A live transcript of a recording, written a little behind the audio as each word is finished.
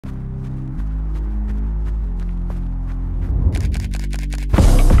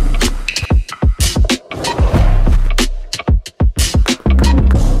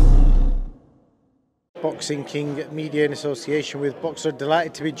Boxing King Media in association with Boxer.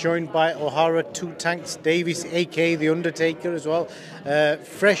 Delighted to be joined by Ohara Two Tanks Davies, aka The Undertaker as well.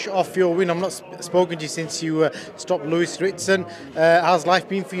 Fresh off your win, I'm not spoken to you since you stopped Lewis Ritson. How's life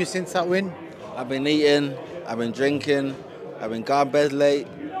been for you since that win? I've been eating, I've been drinking, I've been going to bed late.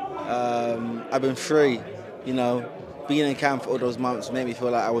 I've been free, you know. Being in camp for all those months made me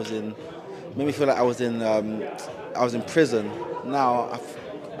feel like I was in prison. Now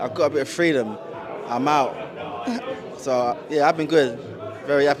I've got a bit of freedom. I'm out. So yeah, I've been good.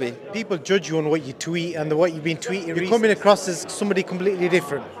 Very happy. People judge you on what you tweet and what you've been tweeting. You're coming across as somebody completely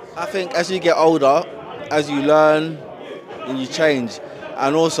different. I think as you get older, as you learn, and you change.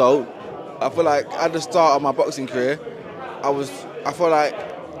 And also, I feel like at the start of my boxing career, I feel like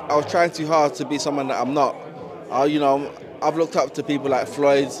I was trying too hard to be someone that I'm not. I've looked up to people like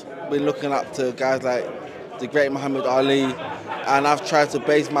Floyd, been looking up to guys like the great Muhammad Ali, and I've tried to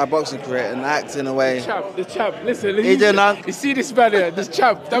base my boxing career and act in a way. The champ, listen, you see this man here, this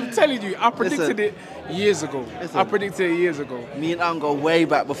champ, I'm telling you, I predicted it years ago. I predicted it years ago. Me and Am go way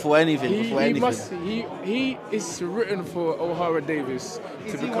back before anything. He is written for Ohara Davies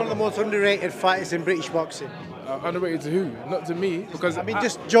to become one of the most underrated fighters in British boxing. Underrated to who? Not to me, because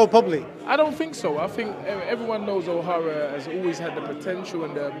just Joe Public. I don't think so. I think everyone knows Ohara has always had the potential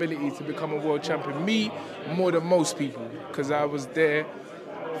and the ability to become a world champion. Me, more than most people, because I was there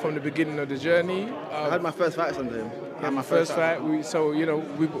from the beginning of the journey. I had my first fight under him. My first fight.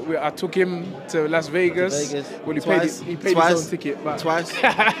 I took him to Las Vegas. Well, he paid his own ticket. But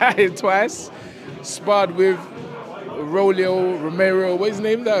twice. Sparred with Rolio, Romero, what's his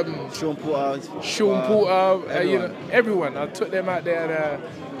name? Sean Porter. Everyone. I took them out there. And,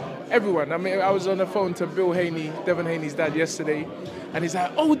 everyone. I mean, I was on the phone to Bill Haney, Devon Haney's dad, yesterday, and he's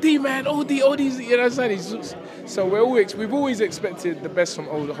like, "OD man, OD's." You know what I'm saying? So we've always expected the best from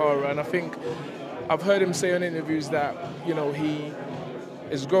Ohara, and I think I've heard him say in interviews that he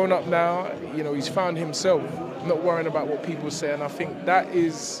is grown up now. He's found himself, not worrying about what people say, and I think that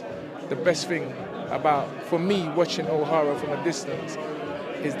is the best thing for me watching Ohara from a distance,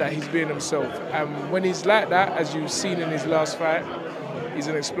 is that he's being himself. And when he's like that, as you've seen in his last fight, he's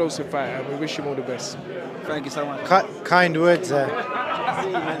an explosive fighter, and we wish him all the best. Thank you so much. Kind words there. See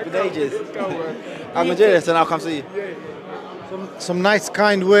you, man, for ages. I'm enjoying this, and I'll come see you. Some nice,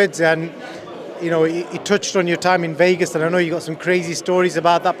 kind words, and he touched on your time in Vegas, and I know you got some crazy stories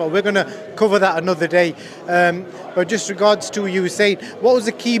about that, but we're going to cover that another day. But just regards to you saying, what was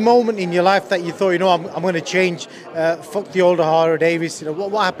the key moment in your life that you thought, I'm going to change, fuck the old Ohara Davies?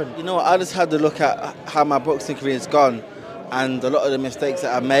 What happened? I just had to look at how my boxing career has gone, and a lot of the mistakes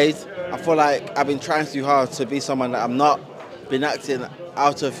that I made. I feel like I've been trying too hard to be someone that I'm not, been acting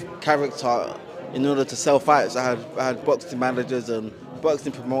out of character in order to sell fights. I had boxing managers and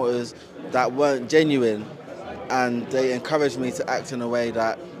boxing promoters that weren't genuine, and they encouraged me to act in a way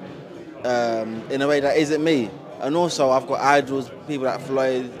that isn't me. And also, I've got idols, people like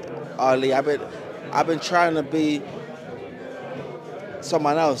Floyd, Ali. I've been trying to be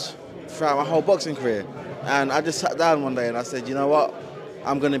someone else throughout my whole boxing career, and I just sat down one day and I said, you know what,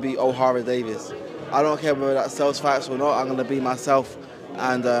 I'm going to be Ohara Davies. I don't care whether that sells fights or not. I'm going to be myself,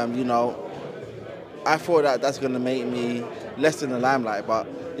 and I thought that that's going to make me less in the limelight, but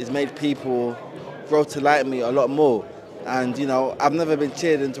it's made people grow to like me a lot more. And I've never been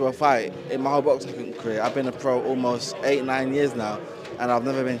cheered into a fight in my whole boxing career. I've been a pro almost 8-9 years now, and I've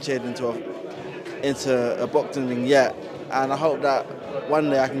never been cheered into a boxing ring yet. And I hope that one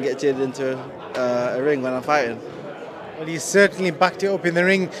day I can get cheered into a ring when I'm fighting. Well, you certainly backed it up in the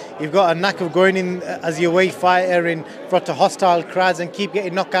ring. You've got a knack of going in as your away fighter in front of hostile crowds and keep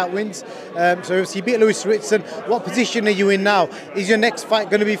getting knockout wins. So you beat Lewis Ritson. What position are you in now? Is your next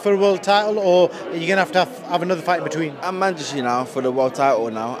fight going to be for a world title, or are you going to have another fight in between? I'm mandatory now for the world title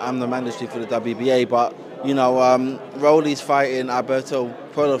now. I'm the mandatory for the WBA, but Rolly's fighting Alberto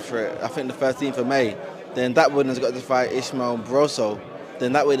Polo for it, I think the 13th of May. Then that winner's got to fight Ismael Broso.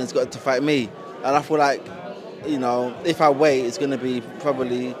 Then that winner's got to fight me. And I feel like, if I wait, it's going to be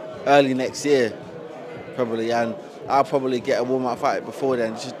probably early next year, and I'll probably get a warm-up fight before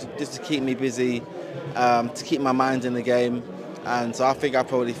then, just to keep me busy, to keep my mind in the game. And so I think I'll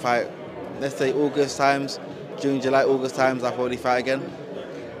probably fight, let's say August times, June, July, August times, I'll probably fight again.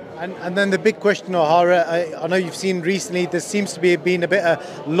 And then the big question, Ohara, I know you've seen recently, there seems to be being a bit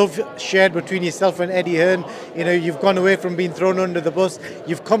of love shared between yourself and Eddie Hearn. You've gone away from being thrown under the bus.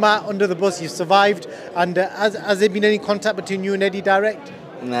 You've come out under the bus, you've survived. And has there been any contact between you and Eddie direct?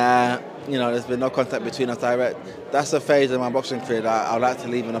 Nah, there's been no contact between us direct. That's a phase of my boxing career that I'd like to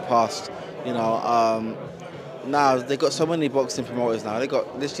leave in the past. Now they've got so many boxing promoters now.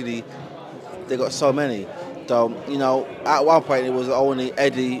 They've they got so many. So, you know, at one point it was only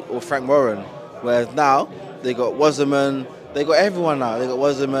Eddie or Frank Warren, whereas now they got Wasserman, they got everyone now. They got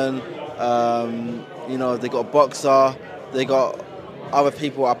Wasserman, you know, they got Boxer, they got other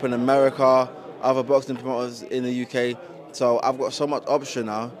people up in America, other boxing promoters in the UK. So I've got so much option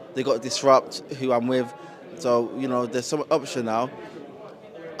now. They got Disrupt, who I'm with. So, you know, there's so much option now.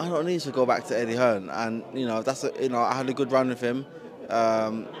 I don't need to go back to Eddie Hearn, and you know I had a good run with him,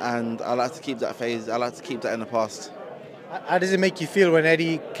 and I like to keep that phase. I like to keep that in the past. How does it make you feel when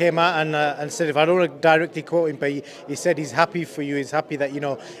Eddie came out and said, if I don't want to directly quote him, but he said he's happy for you, he's happy that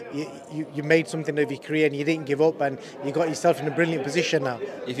you made something of your career and you didn't give up and you got yourself in a brilliant position now.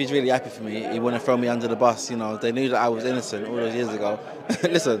 If he's really happy for me, he wouldn't throw me under the bus. You know, they knew that I was innocent all those years ago.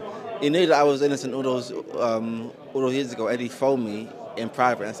 Listen, he knew that I was innocent all those years ago. Eddie phoned me in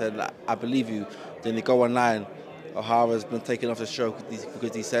private and said, I believe you. Then they go online, Ohara's been taken off the show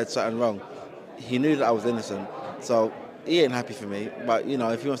because he said something wrong. He knew that I was innocent, so he ain't happy for me. But you know,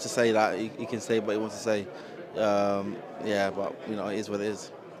 if he wants to say that, he can say what he wants to say. Yeah, but you know, it is what it is.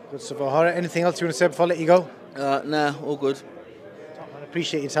 Good stuff, Ohara. Anything else you want to say before I let you go? Nah, all good. I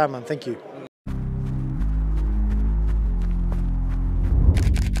appreciate your time, man. Thank you.